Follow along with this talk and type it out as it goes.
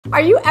Are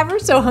you ever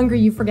so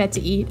hungry you forget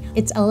to eat?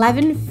 It's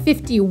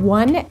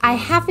 11:51. I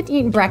haven't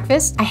eaten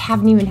breakfast. I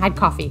haven't even had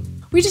coffee.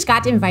 We just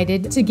got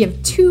invited to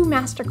give 2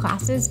 master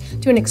classes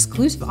to an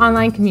exclusive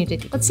online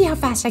community. Let's see how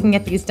fast I can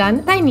get these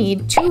done. I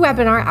need 2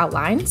 webinar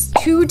outlines,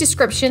 2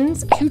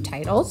 descriptions, 2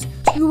 titles,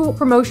 2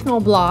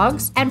 promotional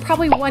blogs, and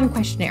probably 1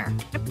 questionnaire.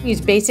 I'm gonna use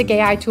basic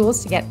AI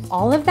tools to get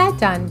all of that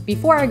done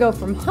before I go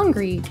from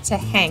hungry to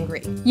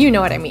hangry. You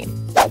know what I mean.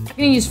 I'm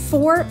gonna use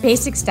 4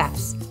 basic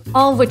steps,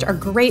 all of which are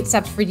great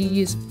steps for you to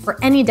use for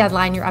any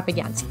deadline you're up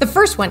against. The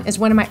first one is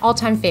one of my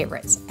all-time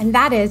favorites, and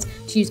that is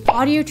to use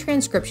audio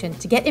transcription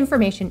to get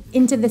information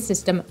into the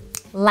system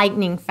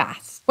lightning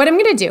fast. What I'm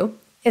gonna do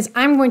is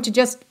I'm going to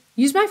just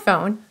use my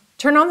phone,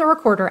 turn on the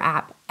recorder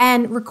app,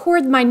 and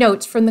record my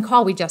notes from the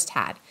call we just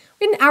had.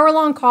 We had an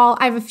hour-long call.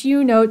 I have a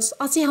few notes.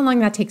 I'll see how long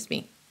that takes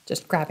me.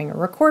 Just grabbing a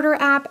recorder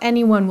app,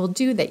 anyone will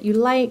do that you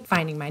like,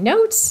 finding my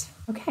notes.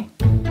 Okay.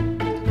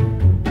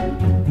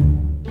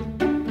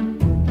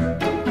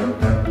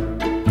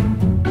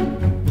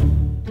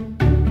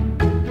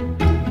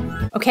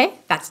 Okay,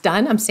 that's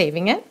done. I'm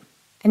saving it.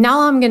 And now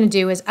all I'm going to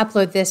do is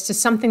upload this to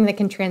something that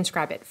can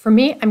transcribe it. For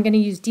me, I'm going to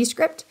use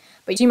Descript,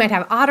 but you might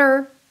have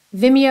Otter,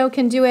 Vimeo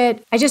can do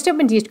it. I just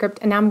opened Descript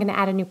and now I'm going to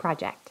add a new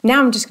project. Now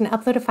I'm just going to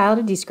upload a file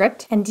to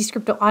Descript and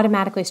Descript will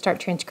automatically start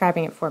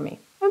transcribing it for me.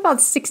 I'm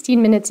about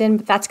 16 minutes in,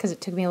 but that's because it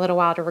took me a little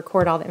while to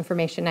record all the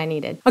information I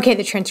needed. Okay,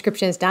 the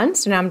transcription is done,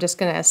 so now I'm just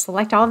going to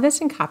select all of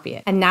this and copy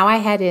it. And now I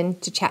head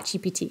into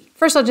ChatGPT.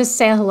 First, I'll just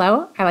say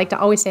hello. I like to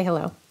always say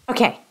hello.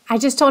 Okay, I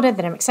just told it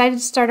that I'm excited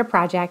to start a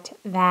project,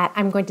 that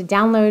I'm going to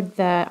download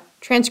the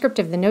transcript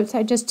of the notes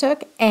I just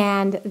took,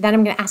 and then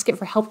I'm going to ask it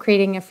for help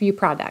creating a few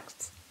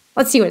products.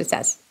 Let's see what it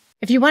says.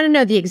 If you want to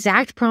know the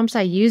exact prompts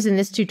I use in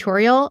this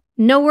tutorial,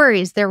 no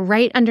worries. They're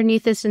right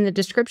underneath this in the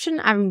description.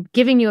 I'm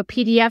giving you a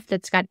PDF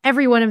that's got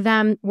every one of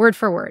them word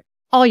for word.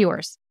 All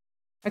yours.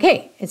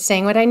 Okay, it's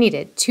saying what I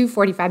needed. 2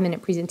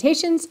 45-minute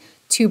presentations,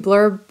 2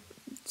 blurb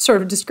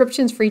sort of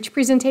descriptions for each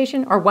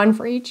presentation, or 1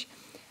 for each.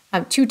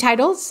 2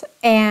 titles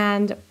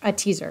and a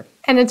teaser,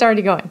 and it's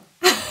already going.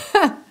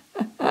 I'm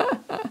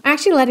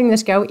actually letting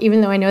this go,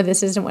 even though I know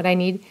this isn't what I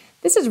need.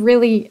 This is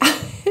really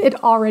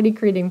it already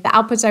creating the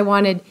outputs I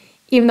wanted,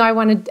 even though I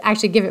wanted to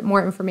actually give it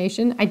more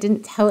information. I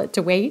didn't tell it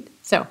to wait,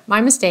 so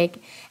my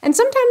mistake. And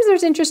sometimes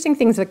there's interesting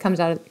things that come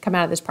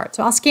out of this part.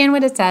 So I'll scan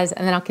what it says,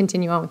 and then I'll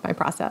continue on with my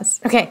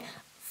process. Okay,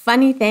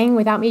 funny thing,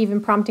 without me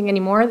even prompting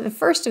anymore, the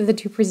first of the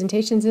 2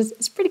 presentations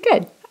is pretty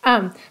good.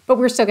 But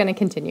we're still going to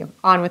continue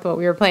on with what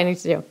we were planning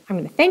to do. I'm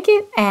going to thank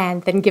it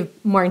and then give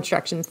more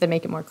instructions that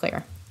make it more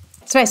clear.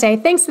 So I say,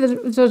 thanks,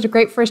 this was a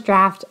great first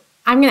draft.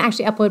 I'm going to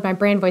actually upload my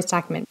brand voice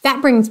document.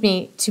 That brings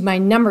me to my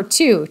number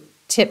 2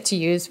 tip to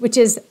use, which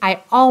is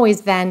I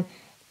always then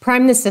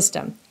prime the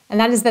system. And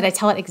that is that I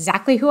tell it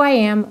exactly who I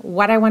am,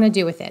 what I want to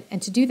do with it. And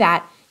to do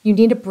that, you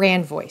need a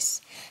brand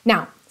voice.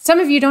 Now, some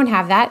of you don't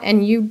have that,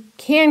 and you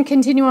can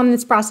continue on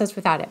this process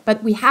without it.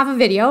 But we have a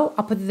video.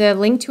 I'll put the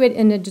link to it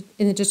in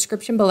the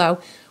description below.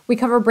 We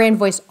cover brand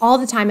voice all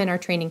the time in our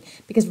training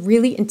because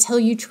really,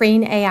 until you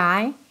train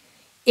AI,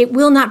 it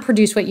will not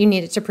produce what you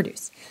need it to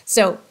produce.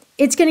 So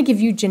it's going to give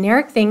you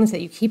generic things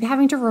that you keep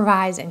having to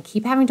revise and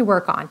keep having to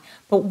work on.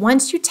 But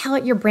once you tell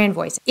it your brand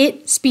voice,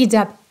 it speeds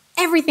up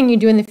everything you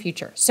do in the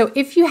future. So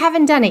if you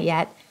haven't done it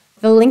yet,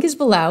 the link is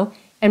below,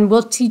 and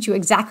we'll teach you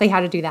exactly how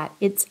to do that.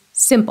 It's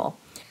simple.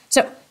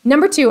 So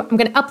number 2, I'm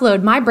going to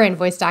upload my brand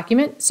voice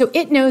document so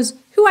it knows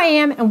who I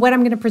am and what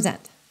I'm going to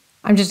present.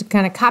 I'm just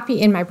going to copy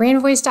in my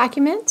brand voice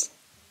document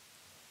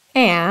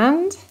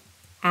and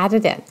add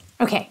it in.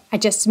 Okay, I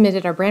just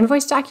submitted our brand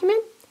voice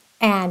document,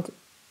 and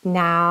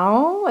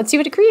now let's see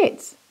what it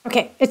creates.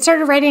 Okay, it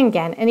started writing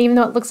again, and even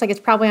though it looks like it's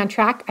probably on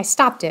track, I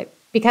stopped it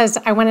because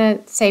I want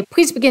to say,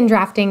 please begin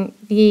drafting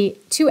the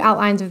 2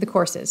 outlines of the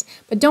courses,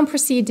 but don't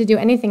proceed to do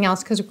anything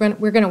else because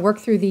we're going to work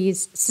through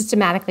these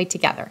systematically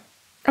together.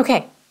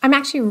 Okay. I'm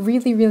actually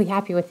really, really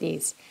happy with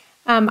these.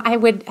 I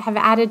would have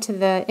added to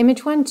the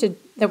image one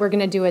that we're going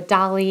to do a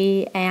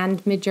DALL-E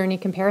and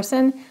Midjourney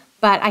comparison,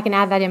 but I can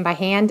add that in by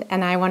hand,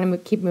 and I want to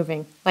keep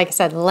moving. Like I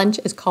said, lunch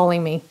is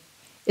calling me.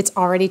 It's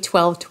already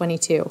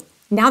 12:22.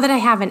 Now that I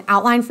have an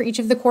outline for each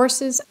of the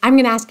courses, I'm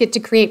going to ask it to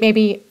create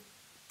maybe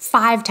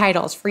 5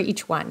 titles for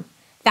each one.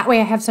 That way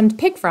I have some to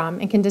pick from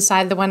and can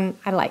decide the one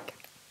I like.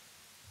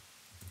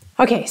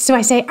 Okay, so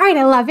I say, all right,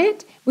 I love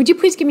it. Would you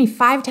please give me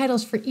 5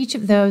 titles for each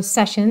of those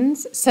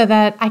sessions so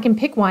that I can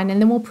pick one,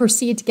 and then we'll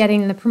proceed to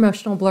getting the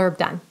promotional blurb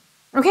done.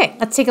 Okay,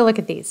 let's take a look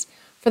at these.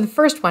 For the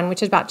first one,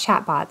 which is about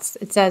chatbots,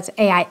 it says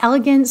AI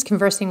elegance,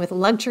 conversing with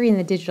luxury in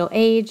the digital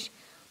age,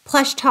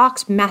 plush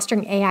talks,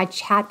 mastering AI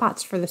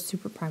chatbots for the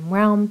super prime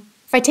realm.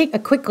 If I take a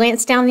quick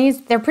glance down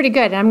these, they're pretty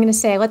good. And I'm going to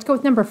say, let's go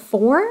with number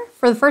 4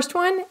 for the first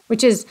one,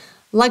 which is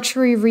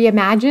luxury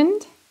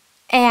reimagined.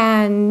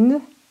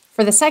 And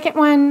for the second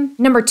one,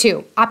 number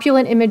 2,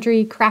 opulent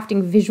imagery,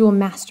 crafting visual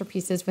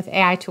masterpieces with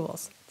AI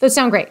tools. Those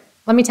sound great.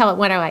 Let me tell it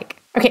what I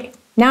like. Okay,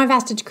 now I've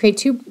asked it to create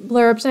 2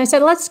 blurbs, and I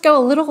said, let's go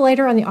a little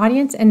later on the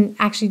audience and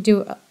actually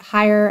do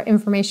higher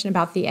information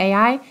about the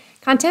AI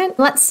content.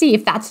 Let's see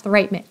if that's the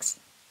right mix.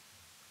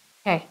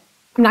 Okay,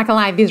 I'm not gonna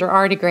lie, these are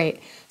already great.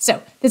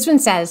 So this one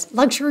says,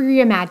 Luxury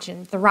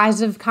Reimagined, the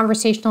rise of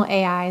conversational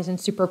AIs and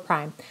super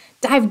prime.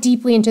 Dive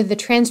deeply into the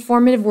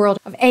transformative world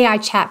of AI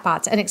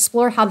chatbots and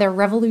explore how they're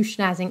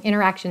revolutionizing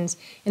interactions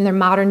in their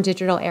modern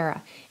digital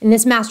era. In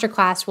this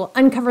masterclass, we'll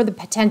uncover the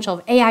potential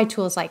of AI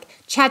tools like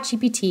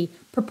ChatGPT,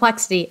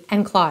 Perplexity,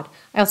 and Claude.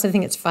 I also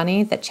think it's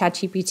funny that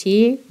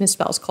ChatGPT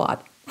misspells Claude.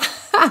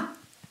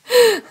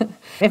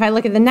 If I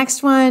look at the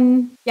next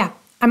one, yeah,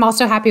 I'm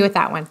also happy with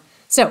that one.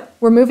 So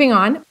we're moving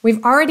on.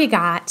 We've already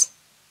got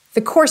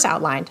the course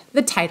outlined,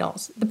 the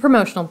titles, the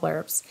promotional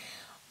blurbs.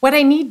 What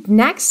I need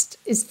next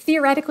is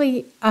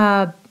theoretically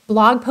a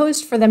blog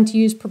post for them to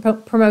use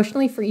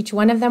promotionally for each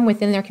one of them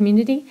within their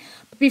community.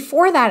 But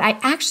before that, I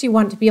actually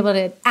want to be able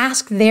to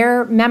ask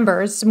their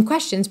members some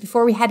questions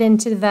before we head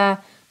into the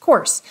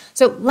course.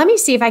 So let me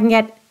see if I can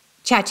get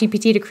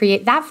ChatGPT to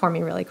create that for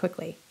me really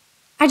quickly.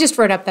 I just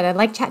wrote up that I'd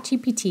like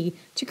ChatGPT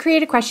to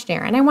create a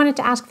questionnaire, and I wanted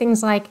to ask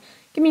things like,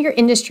 give me your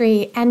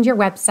industry and your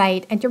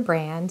website and your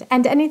brand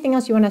and anything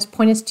else you want to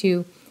point us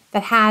to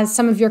that has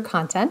some of your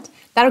content.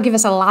 That'll give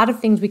us a lot of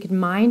things we could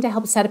mine to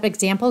help set up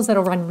examples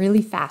that'll run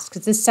really fast,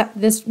 because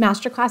this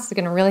masterclass is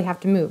going to really have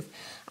to move.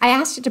 I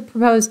asked it to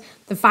propose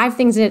the 5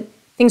 things that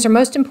are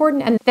most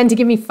important, and then to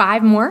give me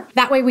 5 more.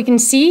 That way we can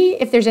see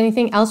if there's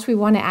anything else we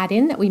want to add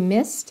in that we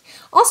missed.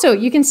 Also,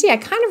 you can see I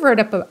kind of wrote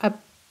up a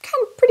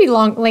kind of pretty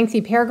long,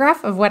 lengthy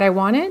paragraph of what I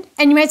wanted.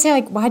 And you might say,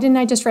 like, why didn't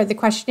I just write the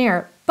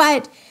questionnaire?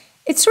 But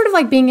it's sort of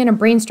like being in a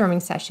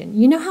brainstorming session.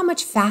 You know how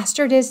much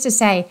faster it is to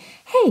say,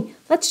 hey,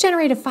 let's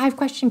generate a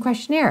 5-question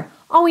questionnaire.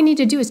 All we need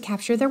to do is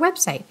capture their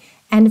website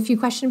and a few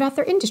questions about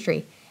their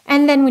industry.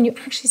 And then when you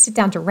actually sit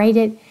down to write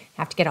it, you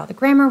have to get all the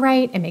grammar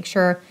right and make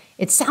sure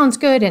it sounds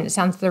good and it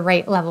sounds the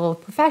right level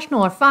of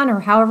professional or fun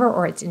or however,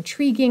 or it's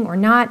intriguing or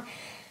not.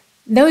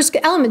 Those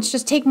elements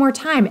just take more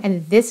time,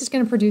 and this is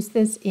going to produce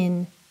this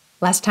in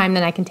less time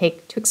than I can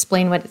take to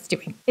explain what it's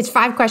doing. Its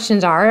 5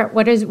 questions are,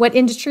 what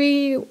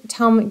industry?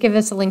 Give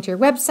us a link to your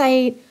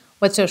website.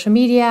 What social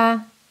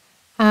media?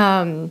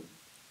 Have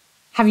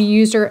you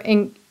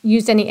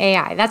used any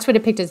AI? That's what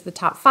it picked as the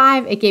top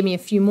 5. It gave me a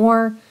few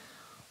more.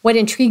 What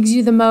intrigues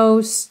you the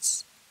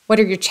most? What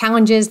are your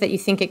challenges that you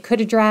think it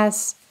could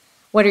address?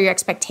 What are your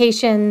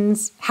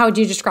expectations? How would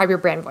you describe your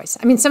brand voice?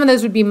 I mean, some of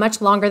those would be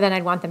much longer than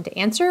I'd want them to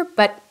answer,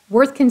 but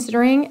worth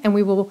considering, and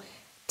we will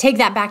take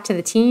that back to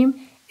the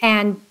team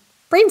and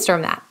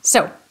brainstorm that.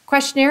 So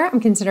questionnaire,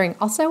 I'm considering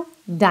also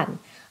done.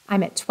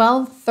 I'm at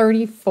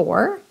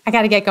 12:34. I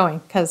got to get going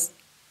because,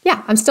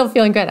 yeah, I'm still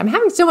feeling good. I'm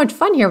having so much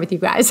fun here with you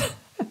guys.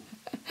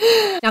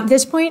 Now at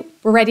this point,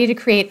 we're ready to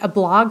create a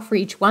blog for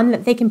each one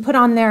that they can put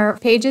on their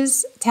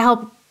pages to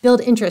help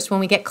build interest when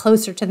we get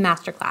closer to the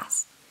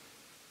masterclass.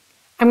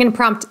 I'm going to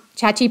prompt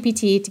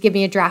ChatGPT to give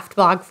me a draft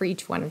blog for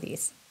each one of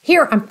these.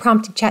 Here, I'm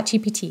prompting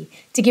ChatGPT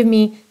to give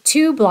me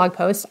 2 blog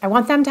posts. I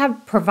want them to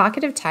have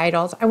provocative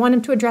titles. I want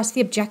them to address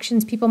the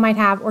objections people might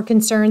have or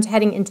concerns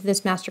heading into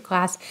this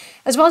masterclass,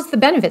 as well as the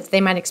benefits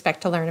they might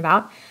expect to learn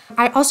about.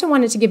 I also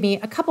wanted to give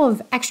me a couple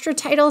of extra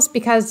titles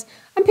because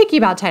I'm picky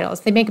about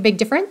titles. They make a big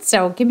difference,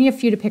 so give me a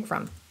few to pick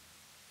from.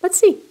 Let's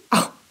see.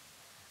 Oh,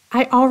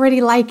 I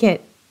already like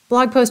it.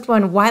 Blog post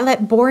 1, why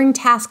let boring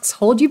tasks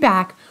hold you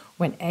back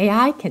when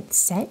AI can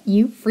set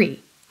you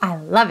free? I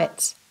love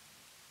it.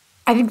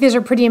 I think these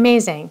are pretty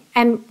amazing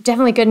and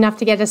definitely good enough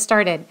to get us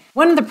started.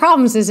 One of the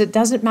problems is it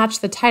doesn't match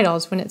the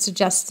titles when it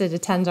suggests it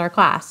attends our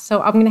class.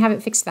 So I'm going to have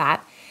it fix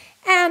that.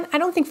 And I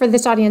don't think for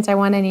this audience I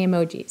want any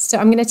emojis. So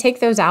I'm going to take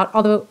those out.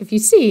 Although if you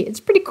see,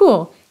 it's pretty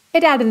cool.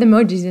 It added the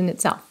emojis in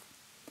itself.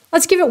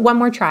 Let's give it one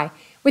more try.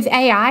 With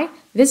AI,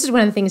 this is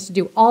one of the things to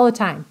do all the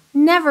time.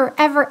 Never,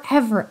 ever,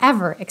 ever,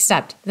 ever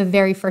accept the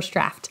very first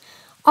draft.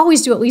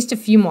 Always do at least a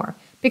few more.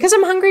 Because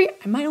I'm hungry,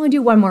 I might only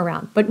do 1 more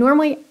round, but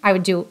normally I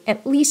would do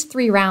at least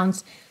 3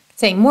 rounds,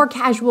 saying more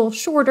casual,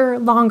 shorter,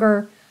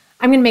 longer.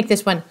 I'm going to make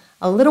this one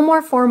a little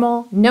more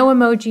formal, no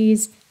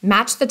emojis,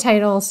 match the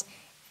titles,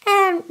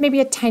 and maybe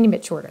a tiny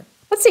bit shorter.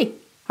 Let's see.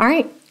 All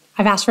right,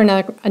 I've asked for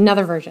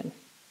another version.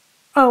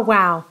 Oh,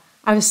 wow.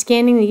 I was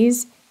scanning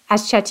these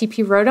as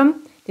ChatGPT wrote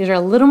them. These are a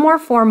little more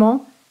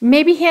formal,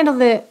 maybe handle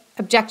the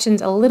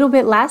objections a little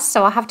bit less,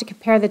 so I'll have to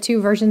compare the 2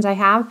 versions I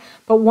have,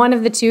 but one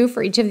of the 2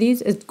 for each of these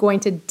is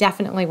going to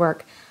definitely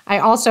work. I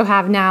also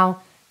have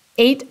now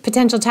 8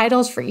 potential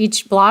titles for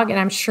each blog, and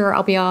I'm sure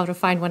I'll be able to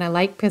find one I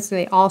like because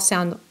they all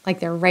sound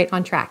like they're right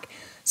on track.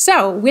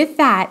 So with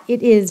that,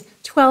 it is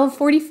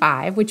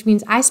 12:45, which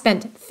means I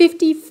spent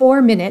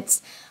 54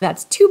 minutes.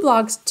 That's 2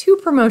 blogs, 2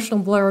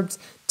 promotional blurbs,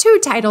 2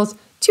 titles,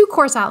 2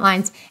 course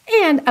outlines,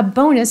 and a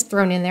bonus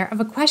thrown in there of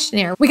a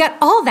questionnaire. We got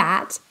all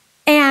that,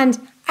 and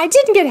I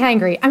didn't get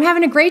hangry. I'm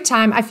having a great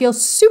time. I feel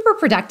super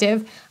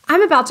productive.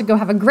 I'm about to go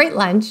have a great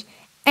lunch,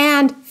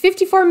 and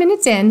 54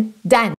 minutes in, done.